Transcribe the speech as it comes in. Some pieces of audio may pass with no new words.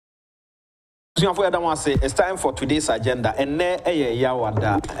for Adam say it's time for today's agenda. And ne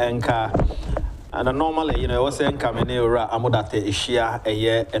yawada enka. And normally, was saying coming near Amodate Ishia a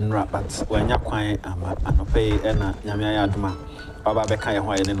year and rap, but when you're quiet, and pay and Yamia Duma, Baba Bekaya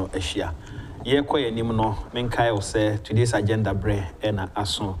Hoy no Asia. Ye quay nimno, Menkai say today's agenda bre and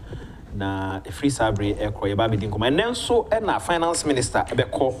ason. Na a free sabre aircroy baby dinkum. And then so and a finance minister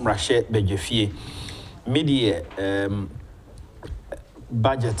Beko Rashe Bejefie media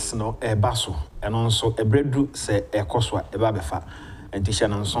budgets no basso and also a breadroot say a coswa a babefa and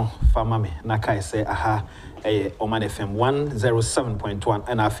Tishananson Famame Nakai say aha a Oman FM 107.1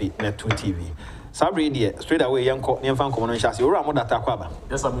 and Afi Net 2 TV. Sabri dear straight away young fan common chassis or Ramoda Takwaba.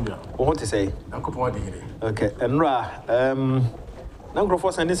 Yes, I'm here. What to say? Okay, and Ra now go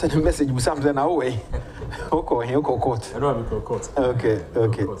for sending a message with something away. Okay.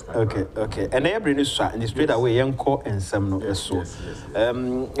 And every news and straight away young court and some no so.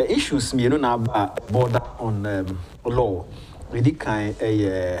 Issues me now border on law. We did kind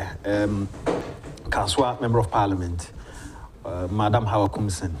a Kaswa member of parliament, Madam Howard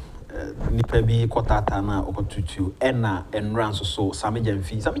Kumsen. Nipa bi kotata na okotutu ena enran so samija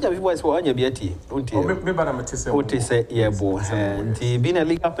mfi was for anya biati unti me bana metese oti se yebo nti bi na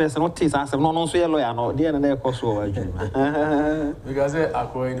legal person oti sa no so ye lawyer no de na ekoso adwuma because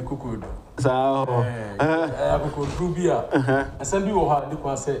akoy ni kukudu so akukudu bia asambi wo ha ni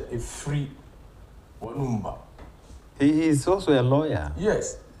kwa say a free onumba. He is also a lawyer.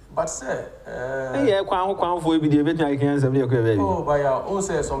 Yes. But say, yeah, for be the I can say, oh, but yeah,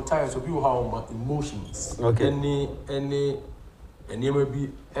 also sometimes people have emotions. Okay. Any may be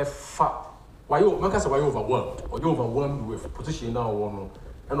a fact. Why you make us overwhelmed or you overwhelmed with position now one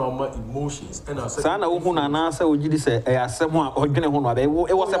and all my emotions and I said, Sana answer would you say, someone or it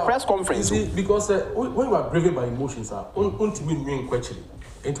was a press conference. Because when you are driven by emotions, ultimately question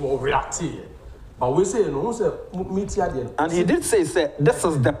into react. But we say, no, and he did say, this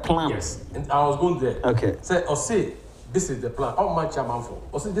is the plan. Yes, and I was going there. Okay. Say, this is the plan. How much am I for?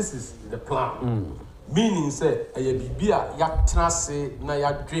 Or say, this is the plan. Meaning, say, ya trase, na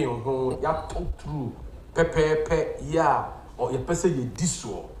ya dream, ya talk through, ya, or ya person ye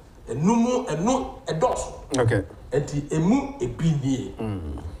diso, a no, a dos. Okay. And the emu a bini.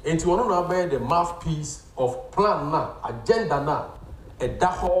 And to honor about the mouthpiece of plan na, agenda na, a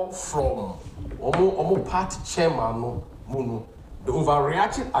daho from Omo party chairman no, the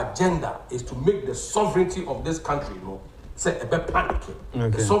overreaching agenda is to make the sovereignty of this country say a bit panicking.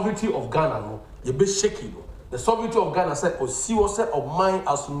 Okay. The sovereignty of Ghana you be shaky The sovereignty of Ghana say Osiwo say of mine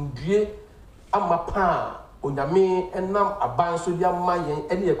asundue amapa onyame enam aban so dia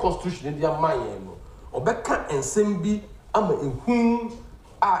mayen ene the constitution dia mayen no obeka ensem bi ama ehun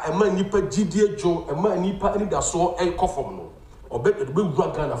a ema nipa gidie dwo ema nipa ani da so ekofom no or better the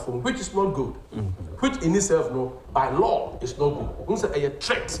Ghana from which is not good, which in itself by law is not good. We say a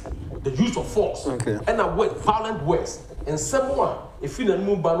threat, the use of force, and a word, violent words, and someone if you don't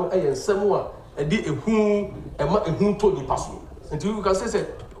move bano and someone a did a whom told the person. Until you can say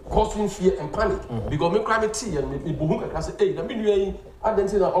causing fear and panic because me crime tea and me boom can say hey, the mean I didn't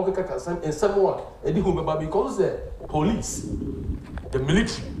say that okay and someone a did whom because the police, the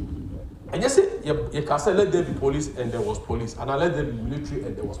military. And you say, you can say, let there be police and there was police, and I let there be military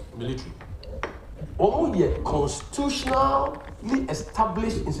and there was military. Only constitutionally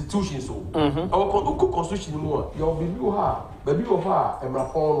established institutions. Our constitution, your baby of her, and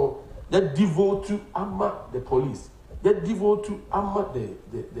Rapono, that devote to armor the police, that devote to armor the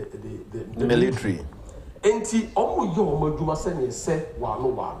military. Enti, almost your Maduma say,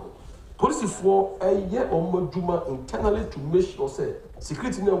 wano. Police for a year or Maduma internally to make sure say.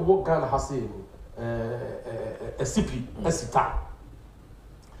 Security na work Ghana has a CP, a sita.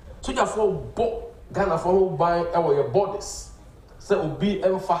 So therefore, Ghana follow by our borders. So obi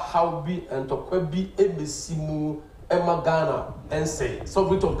emfa how be and to be ebesimu Emma Ghana and say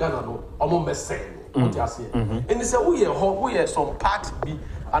sovereignty of Ghana no omo message. What you say? And they say we are some part be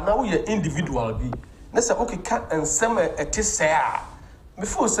and now we are individual be. They say okay can and some say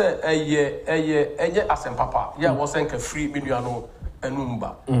before say a asem papa. Yeah, was saying free million.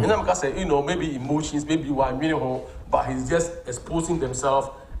 Enumba. And I'm say, maybe emotions, maybe why but he's just exposing themselves,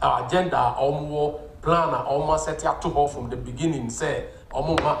 agenda, or more plan, or more set up to her from the beginning, say, or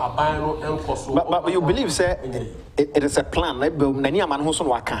more abino and cost. But you believe, say, it is a plan, like many a man who's on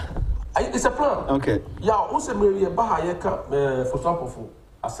waka. It's a plan. Okay. Yeah, also, maybe a bahayaka, for example,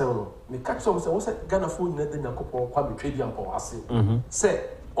 I say, me catch some, what's a Ghana food, then a couple of quite trading for us. Say,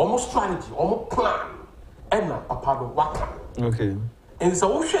 almost strategy, almost plan. Ena papa waka. Okay. And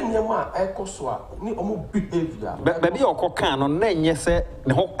so ocean yama ekoswa ni omo behavior. Baby oko kan no na nye se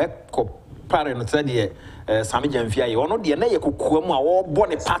ne ho ekọ parent said Sammy Jamfia, or not the Naya Kukumu or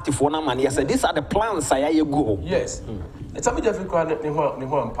born a party for no money. I said, these are the plans I go. Yes. It's a bit difficult in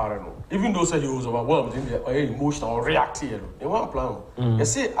parent. Even though he was overwhelmed in the emotional reactive in one plan. You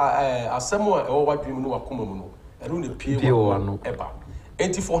see, as someone or what you know, I don't appear ever.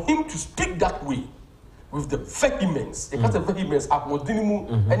 And for him to speak that way with the vehemence, because the vehemence at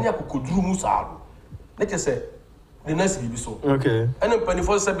Modinimu and Yakudrumusar, let us say, the nice be so. Okay. And then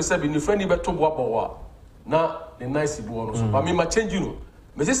 24/7 in the friendly better wabawa. Now, the nice bonus. I mean, my change, you know.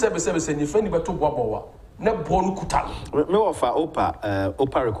 Mrs. 7 in the friendly better wabawa. Na bonu kuta me offer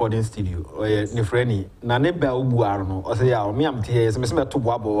opa recording studio ne freni na ne ba obuaro no o say ya me am tie se me to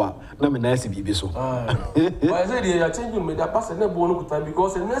boabo a na me nice bibi so I say they are changing me that pass na bonu kuta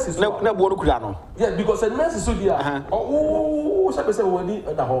because the nurse is na bonu kuta no yes because the nurse is so dia oh say wani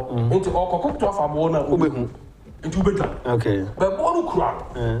da ho enti okoko to afa bo na obehu enti obedwa okay but bonu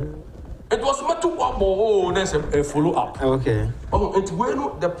kuta it was meant to oh there's a follow up okay enti we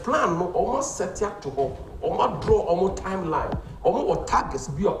no the plan no almost set up to ho almost draw almost timeline almost targets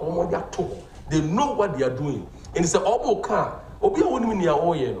be almost their to they know what they are doing and it's almost can obi woni me nia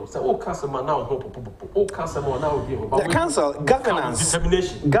oye no say o cancel man now o cancel man now be the council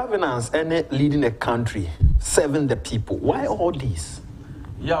governance and leading a country serving the people why all this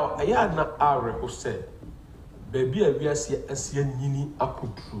ya na are o say baby a wiase asia nyini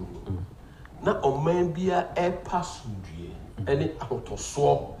akotru na oman bia e pass ndue ene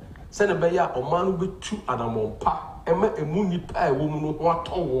ahotoso se ne be ya oman no betu anamompa ema emu nipa e wo mu no ho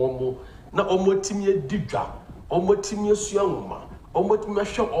atowo mo na omotimi adidwa omotimi asuanwoma omotimi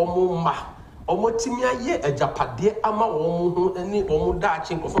ahwe omomma omotimi aye ajapade ama wo mu ho ene omo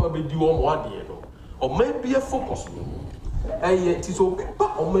daache nkofa bedi wo mo ade no oman bia focus no ti so ba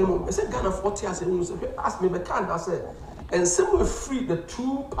oman no se Ghana 40 as ask me be can I say and some were free the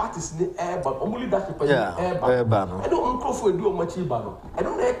two parties in the air, but only leadership in the air. I don't uncrow do much bano. I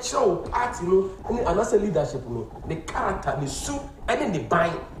don't actual party, and another leadership, the character, the suit, and then the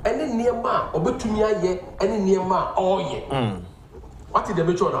bind, and then near ma, or between ye, and then near ma, all ye. What did the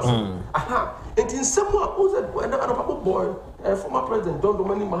mature aha? And in someone who's a boy, former president John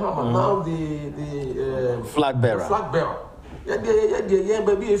Domini Mahama, now the flag bearer. Yeah,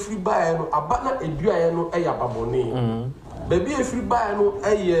 baby, if you buy no, a banner, a dry no, a babone. Baby, if you buy no,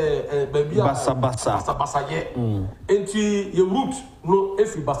 a baby, basa, ye. And your root, no,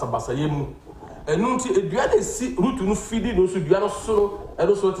 if you basa, yemu. And no, a dry see root no feeding, no, so you are so, and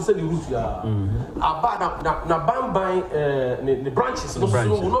also to say the root, ya. A banner, na buying the branches, no,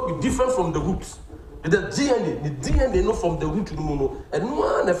 will not be different from the roots. The DNA no from the root no and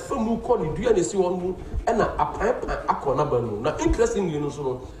one a film who call the DNA see one and a pipe akona banu na interesting you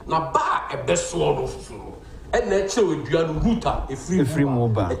so na ba e best one of so and na che we dua no rooter a free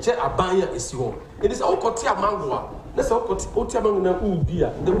mobile e che abanya esi ho it is all kote amango let's all kote amango na ubi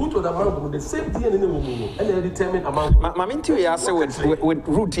the root of the mango the same DNA no mu and they determine amango mama nti we say with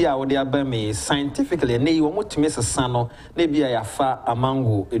root here we dey abame scientifically na you want to miss a sano na bia ya fa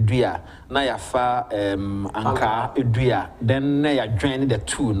amango edua na ya fa anka edua then na ya join the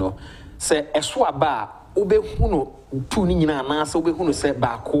two no say eso aba obehunu two ni nyina na say obehunu say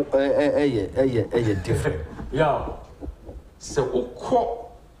ba ko eye different yeah say ukọ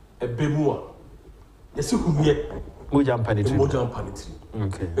ebemu a yesi humie mojam panitri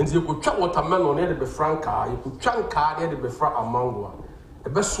okay and you could try watermelon near the franca you could try car near the fra amango e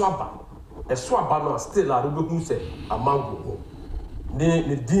be swaba e swaba no still a obehunu say amango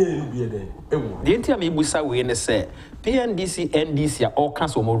ne die no bi eden ewu the enti am ibusa we ne say PNDC NDC a all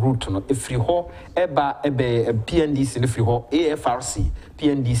cancel mo route no efri ho eba PNDC ne fri ho AFRC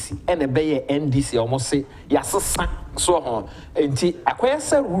PNDC ene be ye NDC o mo se ya sesa so ho enti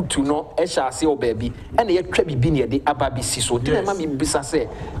akwese route no e sha se o baabi ene ye twa bibi ne de aba bi si so de ma me bisa se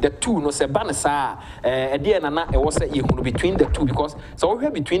the two no se ban sa e de na e wo se ye hunu between the two because so we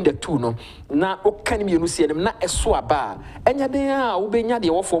between the two no na o kan mi enu se dem na eso aba enya den a wo benya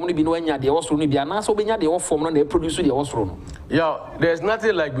de wo form no bi no enya de wo so no bi ana so benya de wo form no na produce yeah, there's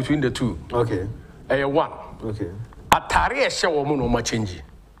nothing like between the two. Okay. One. Okay. Atari a show woman no change.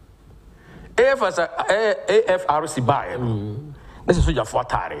 AFRC buy. This is your for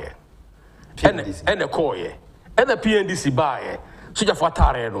Atari. And a coy. And the PNDC buy. So your for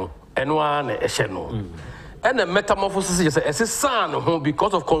Atari no. And one a sheno. And the metamorphosis is a son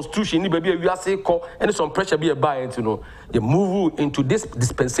because of constitution. Maybe we are say call and some pressure be a buy into no. You move into this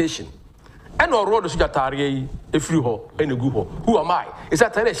dispensation. And our road is Jatari, a free ho, and a good ho. Who am I? It's a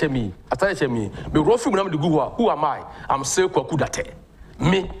Tareshemi, Me rough from the Gua. Who am I? I'm Selko Kudate.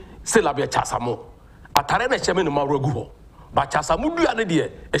 Me, Selabia Chasamo. A Tareshemi no Maroguho. But Chasamudu and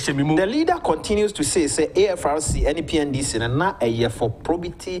the leader continues to say AFRC and PNDC and not a year for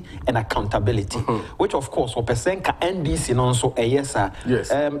probity and accountability, which of course for percent NDC also a yes sir. Yes.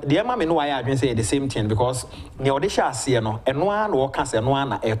 The Amami no I can say the same thing because the audition see no and one workers and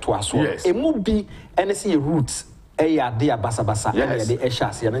one a to us. Yes. It would be NC roots. Yes,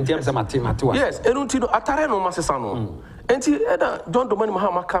 yes, and until Atare no Masesano. And John Domani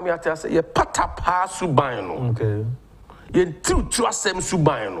Mahama come at us, ye patapa subino. Okay. Ye two trustem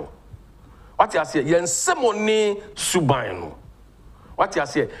subino. What you say, yen semone subino. What you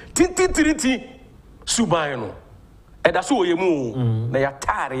say, tinti subino. And that's all you move. They are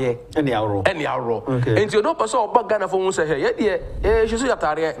tare any hour. Okay. And you know, person about Ghana for one say, yeah, she's a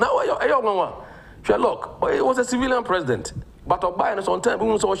tare. Now, I don't know. Look, it was a civilian president, but by and on time, we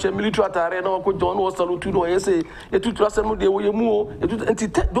was a military attire. Now, John was saluted. I say, you to trust them. They were more.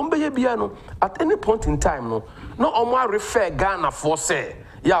 Don't be a piano at any point in time. No, Omar refer Ghana for say.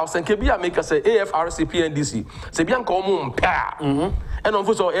 Yeah, St. Kebia make us say AFRC PNDC. Say Bianca Omo pair. And on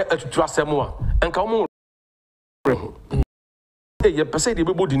first to trust them more and come on. Hey, you say the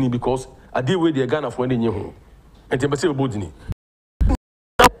baby because I deal with the Ghana for any new. And you say Bodini.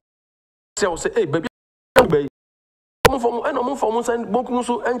 Say, hey, baby, with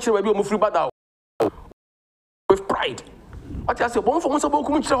pride. What I say, one for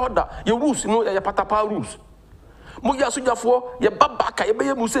your rules, you know, your patapa rules. Moya Suja for your babaka,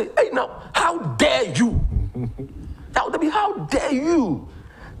 you say, hey, now, how dare you? How dare you?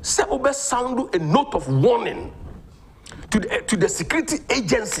 Say, Obe sound a note of warning to the security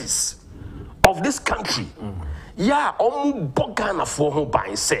agencies of this country. Yeah, Bogana for whom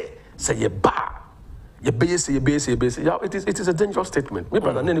by say ye ba ye base. Yeah, it is a dangerous statement. Me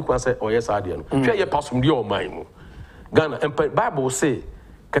brother nani kwa say oh yes adian. Hwe ye pass from the o man mu. Ghana Bible say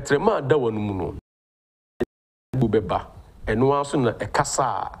ketrema da wanu mu no. Bubeba eno aso na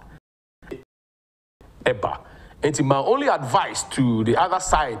ekasa eba. And my only advice to the other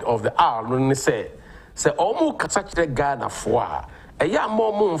side of the aisle when say omo kasa kire Ghana for eya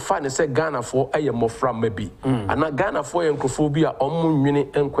mo mfa ne say Ghana for eye mo from maybe ana Ghana for enkophobia omo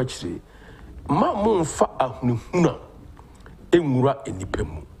nwene enkwachire ma mo mfa ahunhuna enwura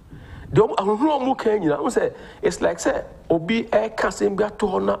enipemu de ahunhuna mo kan nyina say it's like say obi e kasem bia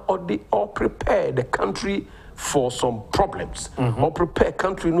to na or prepare the country for some problems or prepare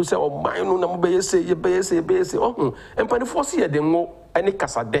country no say o man no na mo be say ye be say empani force ye de ngo any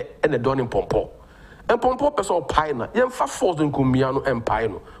kasade and the donin pompo. And pompo person pine, yen fa force in Kumiano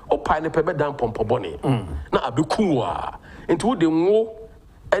empire. O pine pebe down pompo bonny. Na abikuwa. Into the wo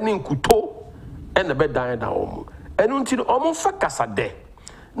and in kuto and the bed dying down. And until almost fa casade.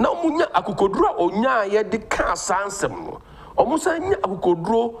 Now munya akukodra or nya ye de cast ansem. Almost anya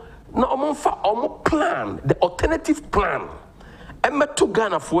akukodro na almost fa almost plan, the alternative plan. And met to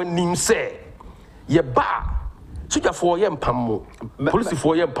Ghana for nim say ye ba. Suja for yem pamo, police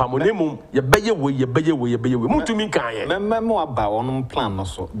for yem pamo, name ye beye way, Mutu min kaye. Memo about on plan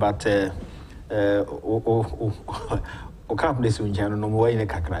also, but can't this in general no more in a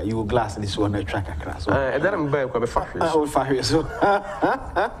cacra. You glass this one a track across. And then I'm very quite so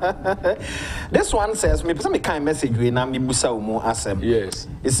this one says, me some kind message we na mi busa umo asem. Yes.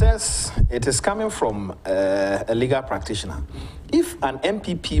 It says it is coming from a legal practitioner. If an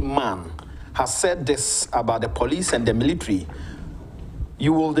MPP man has said this about the police and the military,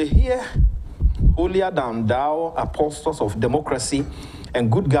 you will hear holier than thou apostles of democracy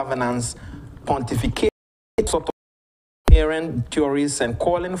and good governance pontificate sort of parent theories and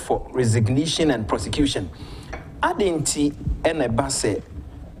calling for resignation and prosecution. Adenti ene base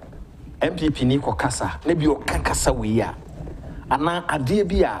MPP ni ko kasa ne bi o kasa we ya ana ade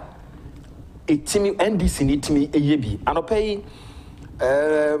bi a etimi NDC ni timi eyebi anopai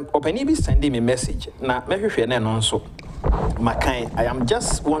Openi be sending me message. Na mehwehwe na no nso. Makai, I am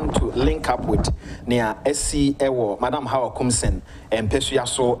just want to link up with near SC Ewo, Madam Hawa Kumsen, and Pesuya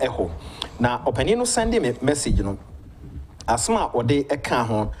so eho. Na Openi no sending me message no. Asma ode eka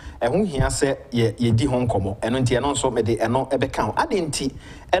ho, ehun hia se ye di ho nkomo. Eno nti eno nso me de eno ebeka ho. Ade nti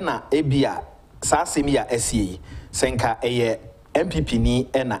ena ebia saa semi ya SC senka eye MPP ni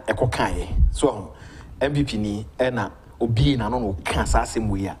ena ekokae. So MPP ni ena obi na no can asem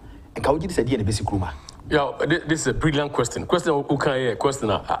we ya enka wogi say dey na besi kruma. Yeah, this is a brilliant question. Question who can hear question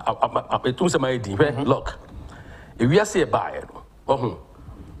it was my idea. Look, if we are say buy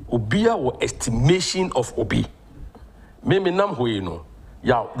obi our estimation of obi me nam ho no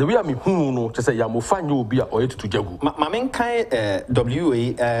Yeah, the way I mean, who no, just say ya mo find you be a or to jagu. Mamen kai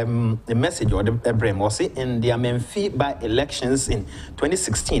WA the message or the brem was in the Amenfi by elections in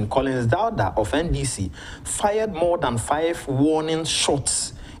 2016. Collins Darteh of NDC fired more than 5 warning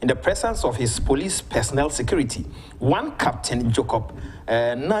shots in the presence of his police personnel security. One Captain Jacob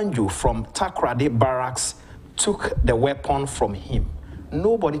Nanju from Takrady Barracks took the weapon from him.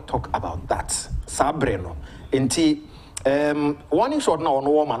 Nobody talk about that. Sabreno. Inti warning shot na on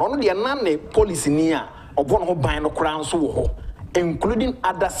woman. Only the nane police near or one who bind no crown so including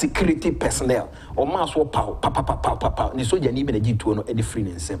other security personnel or mass war pow pow. Ni so jani be the G2 no edi free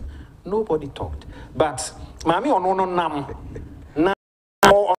nsem. Nobody talked. But mami ono nam na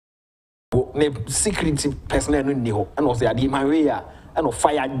the security personnel no ni ho and was the my way and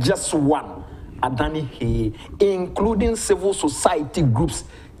fire just one adani he including civil society groups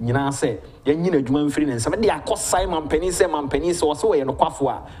nyina say yenyi na adwuma mfiri ne nsem de akosai mampani so so ye no kwafo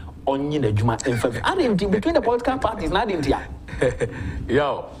a onyi na adwuma mfiri aren't between the political parties na aren't ya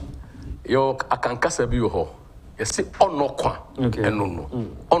yo akankasa bi ho yesi onokwa eno no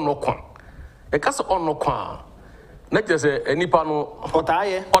onokwa e kasa onokwa na jese enipa no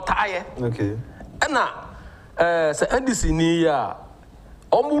otaye okay ena se NDC ni ya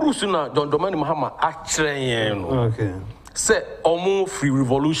omurusu na John Dramani Mahama akire no okay say omu free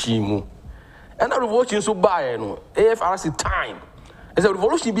revolution mu ena revolution so buy no AFRC time is a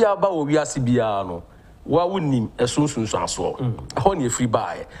revolution bi aba o wiase bia no wa wonim esunsun aso ho na free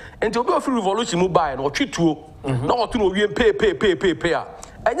buy enti obi free revolution mu buy no otwetuo na oto no wie pe a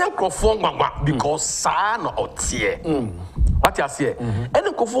enya nkrofo ngwangwa because saa na otie what you say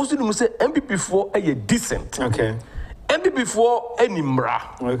ena nkrofo so dum say MPP for eye decent okay MPP for enimra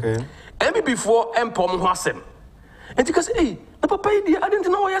okay MPP for empom ho asem enti ka say eh na papa yi dia adent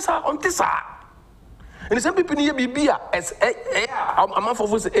na wo yesa onte saa eni some people ni ye bibia as am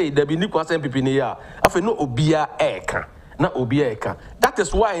for say eh there be ni kwa MPP ni ya afa no obia eka na obia eka that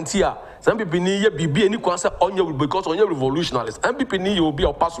is why entia some people ni ye bibia ni kwa say onye because onye revolutionalist MPP ni ye obia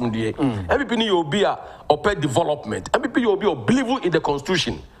opasum die MPP ni ye obia open development MPP ye obia believe in the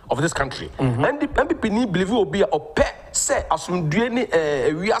constitution of this country and the MPP ni believe obia open say asumdue ni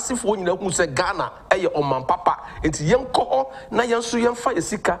wiasefo nyina hu say Ghana eye oman papa enti yenko ho na yenso yenfa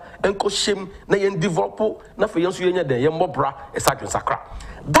yesika enko shem na yen develop na fa yenso yenya den yembobra esadwen sakra.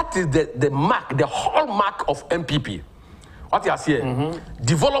 That is the mark, the hallmark of MPP. What you say?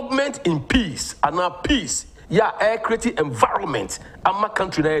 Development in peace and now peace creating environment ama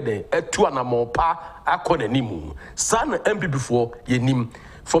country na den etu anamopa akọ nanimu san MPP for yenim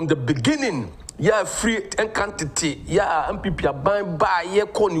from the beginning free and quantity MPP aban ba ye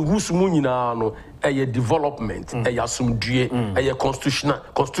ko ni rusu mu nyina no development asumdue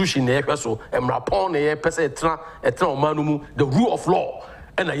constitution na ye so emrapon na ye pese etra omanu mu the rule of law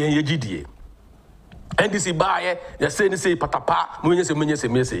na ye gidie NDC ba ye say ni say patapa munye se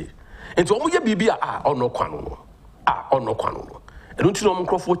enti omo ye bibia ono kwano no enu ti no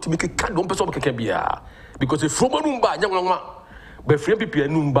mkrofo timi keka do pese obekeka bia because if from numba nyanwa but free people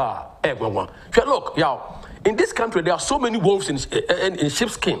numba look in this country there are so many wolves in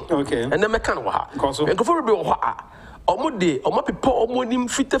sheepskin okay and then mekan wa and go for be omo people omo nim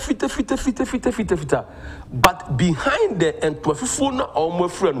fita but behind the entwafifo na omo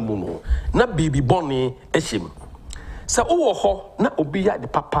afura no mu no na baby boni ehim sa wo ho na obi ya de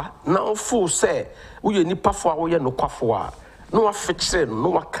papa na ofo say wo ye nipa fo a wo ye no kwafo a no wa fekire no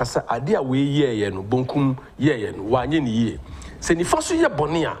wa kasa ade a we ye no bonkum ye no wa anye ni ye se nifa so ye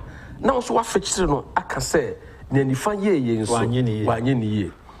boni a na so wa fekire no aka say na nifa ye nso wa anye ni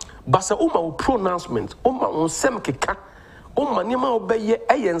ye basa o ma pronouncement o ma onsem keka o ma ni ma obeye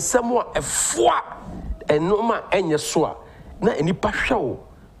eye nsem a efo a eno ma enye so a na enipa hwe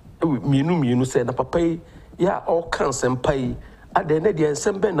o mienu say na papa yi all can senpai at the end of the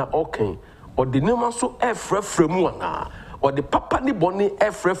ensem na okay or the name so efrefremu ana or the papa ni boni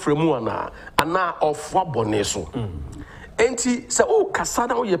efrefremu ana of wa boni so enti se o kasa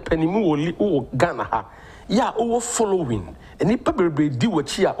na o ye panimu woli o Ghana ha o following eni pebere di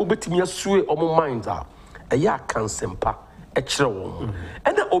wachi a obetimi asue omo mind a can sempa ekire wo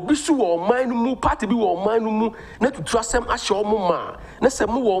ena obi su wo man mu party bi wo man mu na tutu asem ahye wo ma na se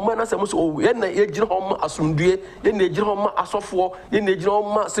mu wo man na se mu so ye na ye gire ho ma asumdue ye na gire ho ma asofo ye na gire ho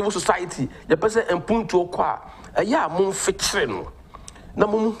ma civil society ye pese empuntu kwa mo mfikire no na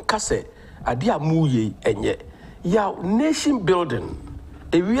mo kase ade a mu ye enye nation building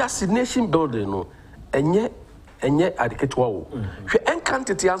ewiase nation building no enye adeketwa wo hwe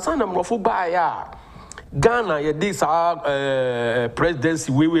enkantete ansa na mrofo ba ya Ghana ye this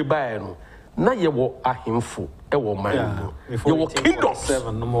presidency we by no na ye wo ahemfo ewo man you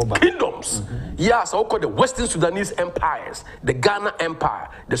kingdoms yeah so called the Western Sudanese empires, the Ghana empire,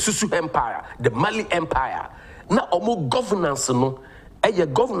 the Susu empire, the Mali empire. Na omo governance no eye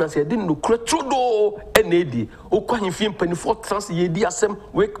governance ye din no kretrodo enedi okwa himfie mpanifo trans ye di asem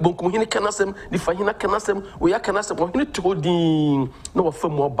we bonkum hene kanasem ni fa hene kanasem we ya kanasem o hene todin na wa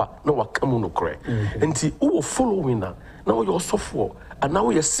famu oba na wa kamu no kre enti wo following na wo your sofo and now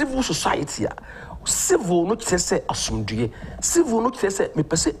we civil society civil no kese asumdue civil no kese me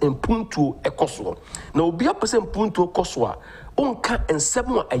pese empuntu ekoso na obi apese empuntu ekoso a onka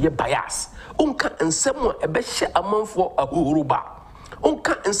ensem a eye bias onka ensem a ebe hye amanfo ahuruba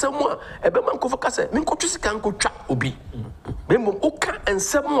onka ensem a ebe manko kase menkotwe sika nkotwa obi membo onka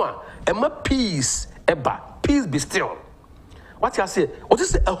ensem a ema peace eba peace be still what you say what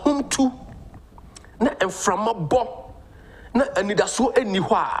is a home to na enframa bo na anidaso eni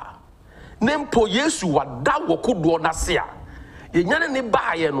hɔ a nempo Yesu wada wokodo na se a yenyane ne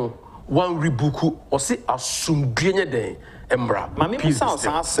baaye no wan rebuku ɔse asumdue nye den emra mame pisa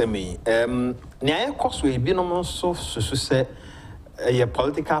asemi ne aye koso ebi no so susu se ye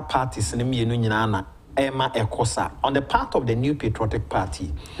political parties ne mienu nyina na ema ekosa on the part of the New Patriotic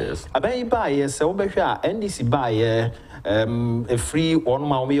Party. Yes, abai baaye se wo behwe a NDC baaye a free one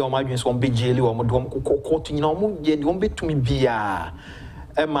ma we o madwen so be jeli o modom kokot nyina o mo je de o betumi bia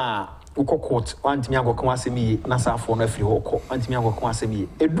ema ukokot antimi agokon asemi na safo no afiri hoko antimi agokon asemi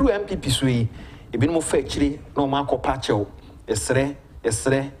eduru MPP so yi ebi no mo fa akire na o ma akopa chew esre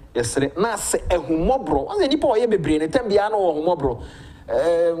na se ehumobro on nipa o ye bebre ne tambia na o humobro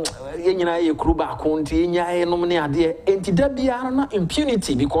yenyina ye kru ba konti nyae nom ne ade enti da bia na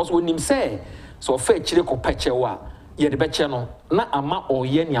impunity because onim say so fa akire ko pachew a ye de beche no na ama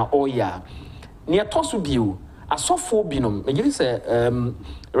oye nia oya ne toso biu asofo binom megiri se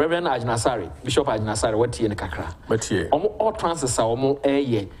Reverend Ajnasari Bishop Ajnasari watie ne kakra matie omo all transesa omo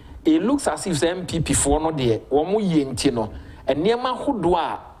eye it looks as if MPP for no de omo ye nti no enema hodo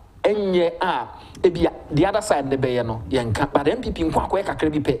a enye a ebia the other side ne beye no ye nka but MPP nkwa akwa kakra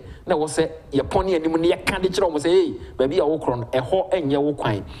bi pe na wo se ye pone anim ne ye ka de kire omo se hey ba bia wo kro no eho enye wo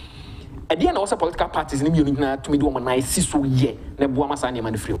kwan na also political parties ni mienu na to me do na isi so ye na bua masa na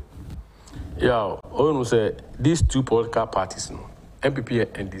ma free. Yeah, onu say these two political parties no,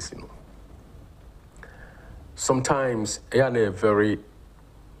 MPP and NDC no. Sometimes they are very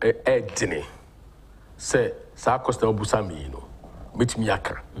edgy. Say sa costa obusa mi no, metimi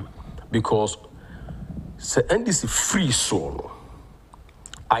aka. Because say NDC free soul.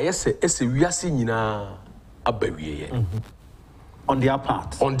 Aye say ese wiase nyina abawiye. On their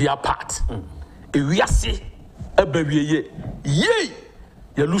part. Ewiase abawiye. Yey!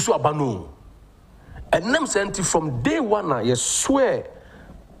 Ya lusu abano. And them sent from day one, you swear,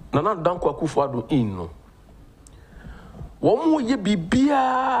 Nana Danko Akufo-Addo in no. One more ye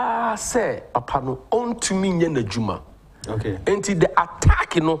bibia say apano on to me na juma. Okay. Until the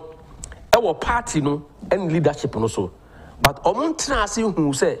attack, you know, our party, no, and leadership, no so. But omontina see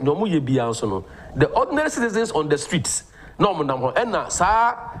who say no more ye bia so no. The ordinary citizens on the streets, no mo and na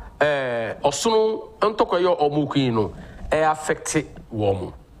sa osono antokoyo omukin no affected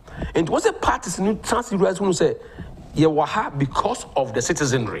woman. And it was a parties new transfer who say Yawaha because of the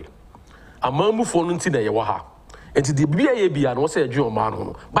citizenry. A mamu for nothing that Yawaha. And the BIA and was a Jew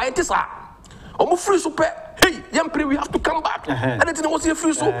man. But it is free super. Hey, young people, we have to come back. And it was a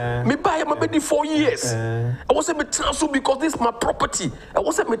free so. Me buy my baby 4 years. I was a transfer because this is my property. I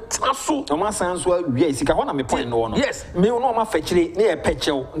was a transfer. No man sounds well. Yes, you can want me point no. Yes, me no ma fetchly near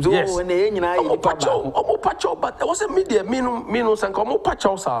pecho. Yes, and the pacho, but I was a media. Me no san come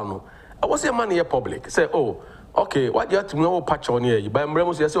pacho sano. I was a man here public. Say, oh, okay, what you have to know pacho here? But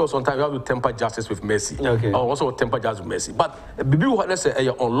I'm say sometimes you have to temper justice with mercy. Okay. Also temper justice with mercy. But baby, let's say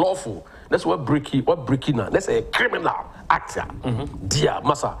unlawful. That's what breaking now. Let's say a criminal actor. Dear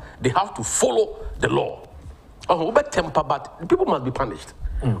massa, they have to follow the law. Oh, but temper, but people must be punished.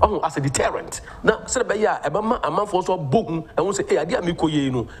 As a deterrent. Now, say by a man for so boom, and we say, hey, I did me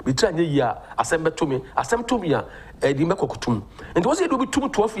no, we try ya, assemble to me, and it was it will be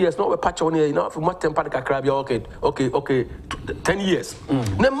 12 years, not a patch on here, you know, for much temper crab, okay, 10 years.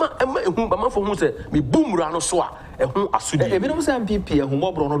 Nema, a man for who said, me boom rano soa, and who are soon. If it was MPP, who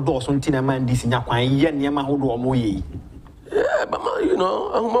more brown doors on Tina man, this in Yaquan, Yama, who do a moye. Yeah, but you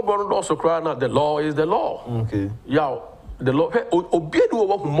know, I'm more brown also crying out, the law is the law. Okay. Yeah. The law obiedu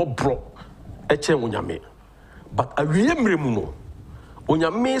wo mo bro eche wonyame but awiemre mu no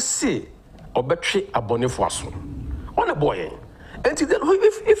wonyame se obetwe abonefo aso on a boy and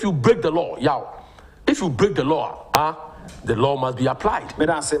if you break the law if you break the law, the law must be applied. But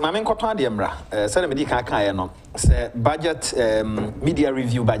I say, Mamma Cotton Diemra, Senator Medica Kayano, say budget, media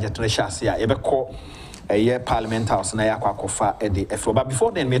review budget, Reshasia, Ebeko, a year Parliament House, Nayakwa Kofa, Eddie Efro. But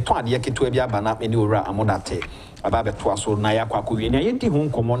before then, me told the Yakituabia Bana, Menura, Amodate, about the Twaso, Nayakwa Kuina, Yeti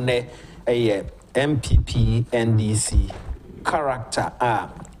Home Common, a MPP, NDC, character, a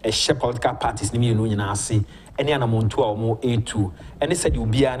shepherd parties, Nimi Nunasi. Any amount to more A2, and they said you'll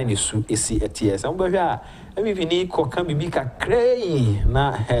be an issue, ACATS. And we are, and we need can be big cray,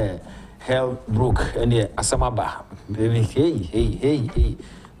 na hell brook, and yeah, Asamaba, baby, hey.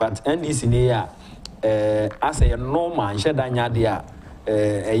 But NDC near, as a normal, Shadanya,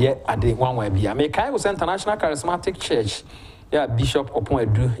 a year at the one way be. I make I was International Charismatic Church, yeah, Bishop upon a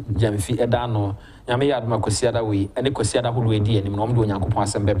Drew Jamfi Edano. Yame adma kwasiada we ene kwasiada hodo edi anim no mdo onyankopon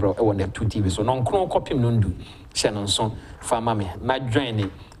asem bebro e won F2 TV so non kron kopim no ndu hye no nso fa ma me na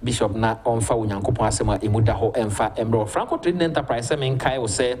join bishop na onfa onyankopon asem a emuda ho emfa emro Franco Trading Enterprise men kai wo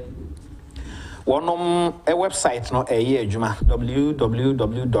se wonom a website no eye adwuma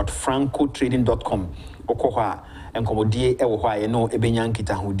www.francotrading.com okoha enkomodie e wo hwa ye no ebenya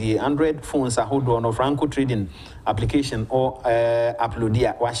nkita hodie Android phones ahodo no Franco Trading application or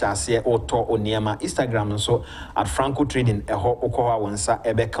uploadia washase or to oniema Instagram so at Franco Trading eho okoha wonsa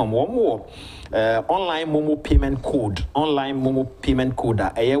ebekam wo online momo payment code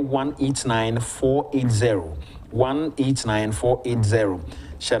eye 189480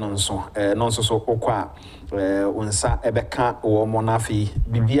 Shannon so nonso so okwa unsa ebeka wo monafi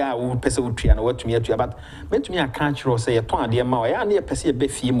bibia wo pese wo tria na watumi atua but metumi aka kiro say ye ton ade ma ya na ye pese ye be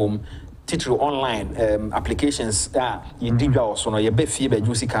fie mom titru online applications yididwa wo so no ye be fie be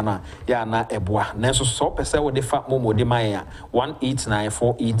juicy kana ya na eboa nanso so pese wo de fa momo de man ya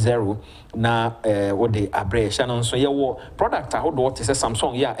 189480 na wo de abre Shannon so ye wo product ahodo te say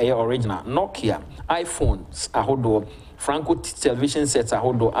Samsung ya original Nokia iPhones ahodo Franco television sets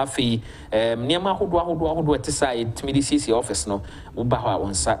ahodo afi niema ahodo etisa TMDCC office no uba ho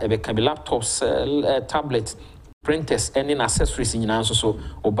wonsa ebeka bi laptops tablets printers any accessories nyina so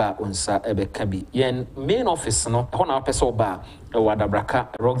oba wonsa ebeka bi yen main office no ho na pese oba wadabraka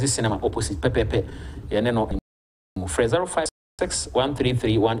Roxy Cinema opposite pepepe yen no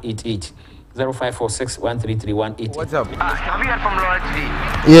 0561333188 0546133188. What's up? Have you heard from Lord V?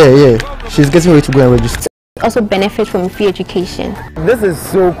 Yeah. She's getting ready to go and register. Also benefit from free education. This is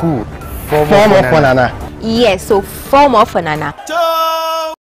so cool. Form of banana. Yes, so form of banana.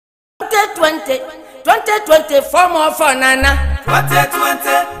 2020, form of banana. 2020,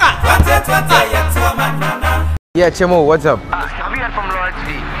 Yeah, Chemo, what's up? Have you heard from Lord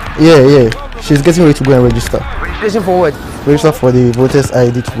V? Yeah. She's getting ready to go and register. Registration for what? Register for the voters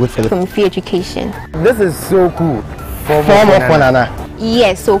ID to vote for the From free education. This is so cool. Form of banana.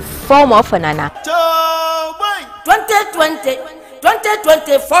 Yes, so form of banana.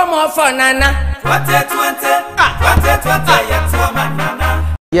 2020, form of banana. 2020,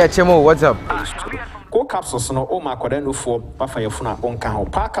 Yeah, Chemo, what's up? Go capsules no o ma kwada no fo bafa yefuna onka ho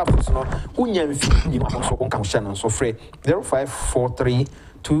pa capsules no unya mfi ni ma so onka ho hye no so free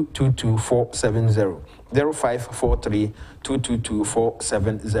 0543222470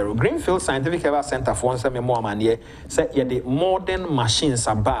 0543222470 Greenfield Scientific Herbal Center for nsem mo amane say ye the modern machines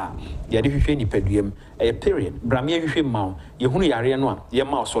aba ye de hwehwe ni paduam a period bramia hwehwe maw ye hunu yare no a ye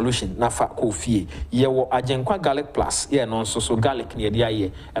maw solution na fa ko fie ye wo agenkwa garlic plus ye no so garlic ne de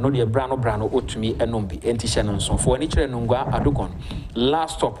aye eno de brano otumi enombi enti hye no so fo ani kire no ngwa adogon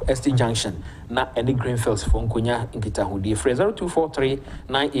last stop ST junction na any Greenfields for nkonya nkita hodie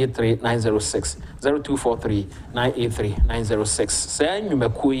 0243983906 0243983906 say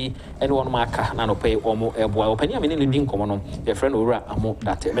nyumakui ene won maka na no pay omo eboa opani amene ne din komo no ye friend owura Amoh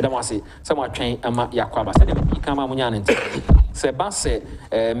Darteh medam ase say mo atwen ama yakwaba say dem kama mo nya ne say ba say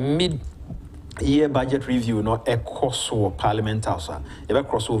mid year budget review no ekoso Parliament House e be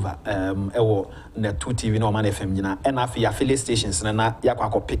crossover ewo na 2 TV no man FM nyina and afi affiliate stations na yakwa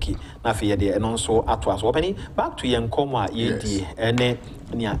akopiki na afi ye de eno nso ato aso opani back to yen komo a ye die ene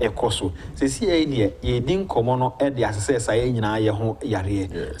nia ekoso se si ye die ye din komo no e de asese sa ye nyina ye ho yare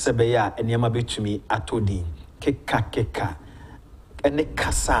se be ya enema betumi atodin keka ene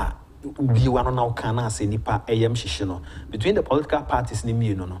kasa ubi wano na ukana se nipa eyem hihye no between the political parties ni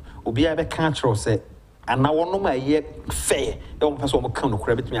mienu no obi a be kan tro se ana wono ma ye fair e won pese o kan no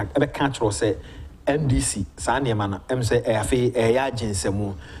kura betumi e be kan tro se NDC sa na ma na em se e afi e ya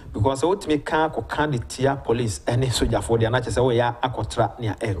aginsemu because what me kan ko candidatia police ene soldier for dia na che se wo ya akotra ne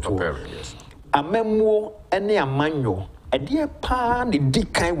a eto amemmo ene amanyo e de pa ne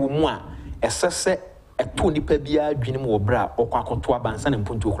dikan wo mu a esese eto nipa bia adwene mu obra okwakoto abansa ne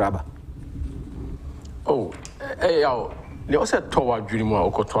mpuntu okuraba Oh, yo, they also told dream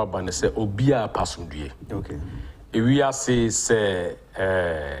or Kotoba and say, Obia Passundie. Okay. If we are say,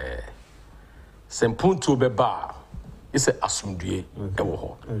 Sempunto Beba, it's a Asundie,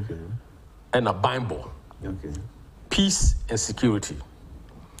 Okay. And a Bible. Okay. Peace and security.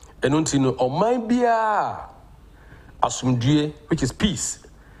 And until no, might be a Asundie, which is peace,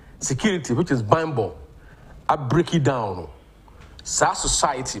 security, which is Bible. I break it down. Sa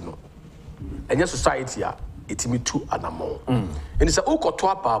society no. And your society it me too an Amoh. And it's a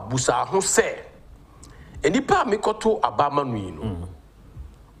Okotoapa Busa who say, and if I make to Abama no.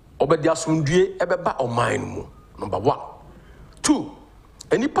 Obedia Sundie ebeba o mine mu. Number 1. 2.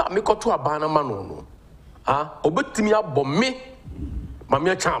 And if I make to Abana Mano. Obetimi abɔ me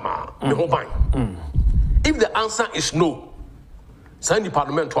mamia chama me ho ban. If the answer is no, send the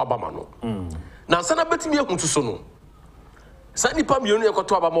parliament to Abama no. Na sana betimi ehun so no. Send the parliament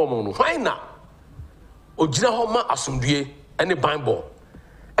to Abama no. Why na? Ogina ho ma asundue ene banbɔ.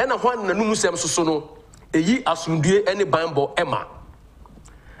 Ena hwan na numu sem so no. Eyi asundue ene banbɔ ema.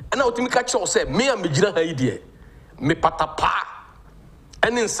 Ena otimi ka che o se me a megina ha yi de. Me patapa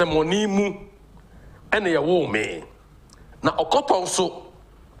ene nsemoni mu ene ye wo me na okoton so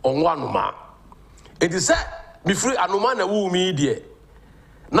onwo anoma edi se me free anoma na wo me de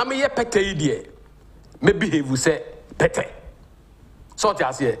na me ye pete yi de me behave se pete so ti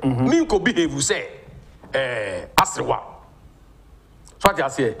ase me nko behave se asrewa so ti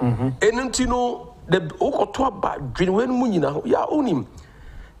ase enunti no the okoto aba dwene wen mu nyina ya onim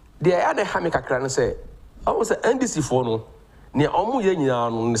de ya de ha me kakra ne se I was NDC for no ne omo ye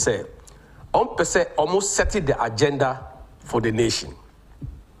nyina no ne se on pese almost setting the agenda for the nation.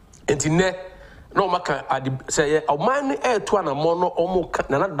 Entine no maka say o man e to anamo no omo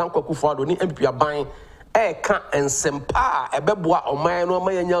na dankwa kufuado ni MP aban e ka ensempa ebeboa o man no ma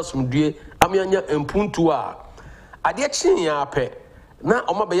yanya sumdue amanya empuntu a ade chin ya pe na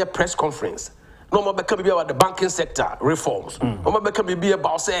o ma be press conference no ma be ka bibia about the banking sector reforms o ma be ka bibia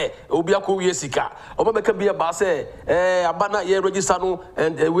about say obi akowie sika o ma be ka bibia about say abana ye register no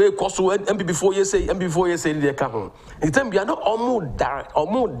and we koso MP before you say dey ka ho it time bia no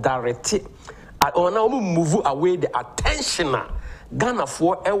omo direct or na omo move away the attention Ghana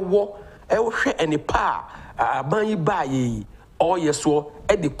for ewo hwe enipa aban yi ba yi or yeso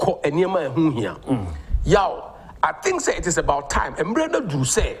e de ko eniema ehun hia yaw I think say it is about time embreda do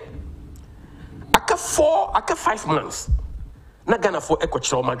say aka 5 months na Ghana for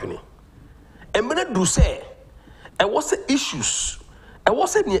ekochiro madwene emre do say e was issues e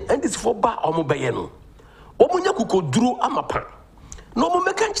was ne ndis for ba omo beye no omo nya kukoduru amapa no mo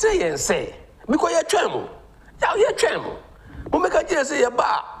meka nkire yen say because ye twem mo meka nkire say ye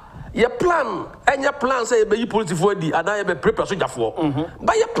ba ye plan enya plan say be yi political adi ana ye be prepare soja for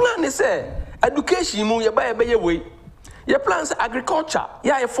but ye plan is say education mu ye ba ye be ye we your plans agriculture,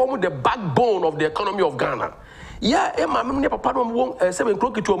 yeah, form the backbone of the economy of Ghana. Yeah, my papa no 7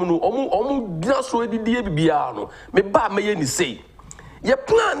 o'clock to omu dina so di bibia no. Me ba me ni say. Your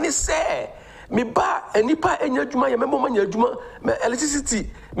plan is say me ba enipa enya djuma ye memo manya djuma me electricity,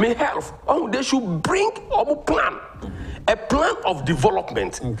 me health. They should bring omu plan. A plan of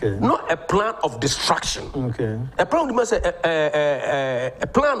development, not a plan of destruction. A plan a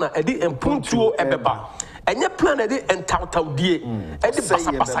plan a di empuntuo ebeba. Enye plan e de entautawdie e de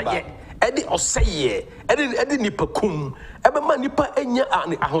basabasaye e de oseye e de nipakum e be ma nipa enya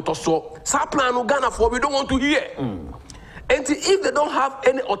ahotoso sa plan no Ghana for we don't want to hear and if they don't have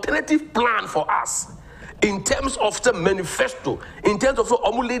any alternative plan for us in terms of the manifesto in terms of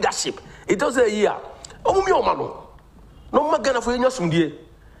omu leadership it does a year omu mi omano no ma Ghana for enya sumdie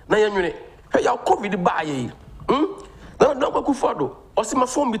na yanwene he ya covid ba ye na kwakufodo osima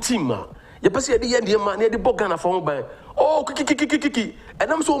form team ma ye pese de ye man na de Ghana for ban oh kiki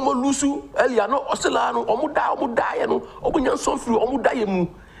and am so mo lusu elia no osela no omu da ye no omu nyanson firi omu da ye mu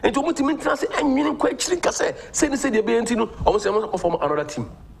enti omu timi ntina se anwene kwa chiri kase se ni se de be enti no omu se mo form another team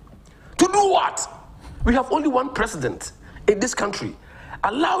to do what? We have only one president in this country.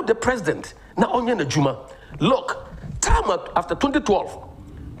 Allow the president na onye na juma. Look, time after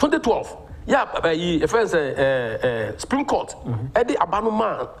 2012 yeah, a friend Supreme Court. Eddie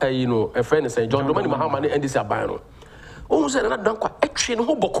Abanuma, a friend say John Domani Mahamani and this Abano. Oh, said that done quite action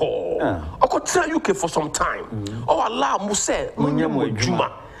hoboko. I could tell you for some time. Oh, allow Muse, Munyamo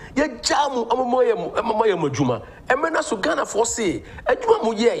Juma. Ye jamu amamoya Juma. And when I Ghana for say, a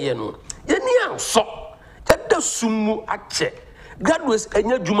Juma ye no. Ye nian so. That the sumu ache. Graduates and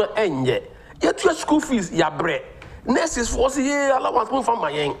your Juma enye. Yet your school fees ya bre. Nurses for say allowance from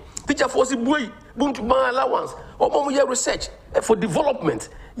my teacher for boy boom to buy allowance or more research for development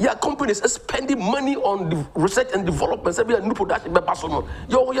your companies are spending money on the research and development. Say, new production, be personal.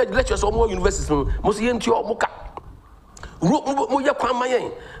 Your lectures or more universities, must you into your mocha. Moya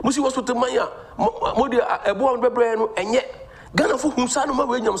Kwamayan, Musi was to Maya, Modia, a boy brain, and yet Ghana for whom Sanoma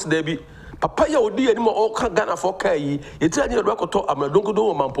Williams Debbie. Papaya would be anymore all Ghana for Kay. It's a new record talk. I'm a don't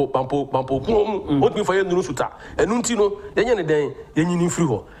go Mampo, what me for your Nusuta, and Nuntino, then any day, you free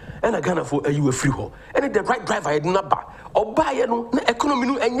ho, and a Ghana for you a free ho, and the right driver had not buy or buy no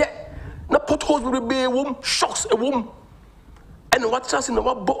economy, and yet no potholes will be a womb, shocks a womb. And what's us in the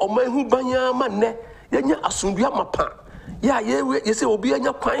wabo or man who banya man, then assume you have my pan. Yeah, you say, Obi and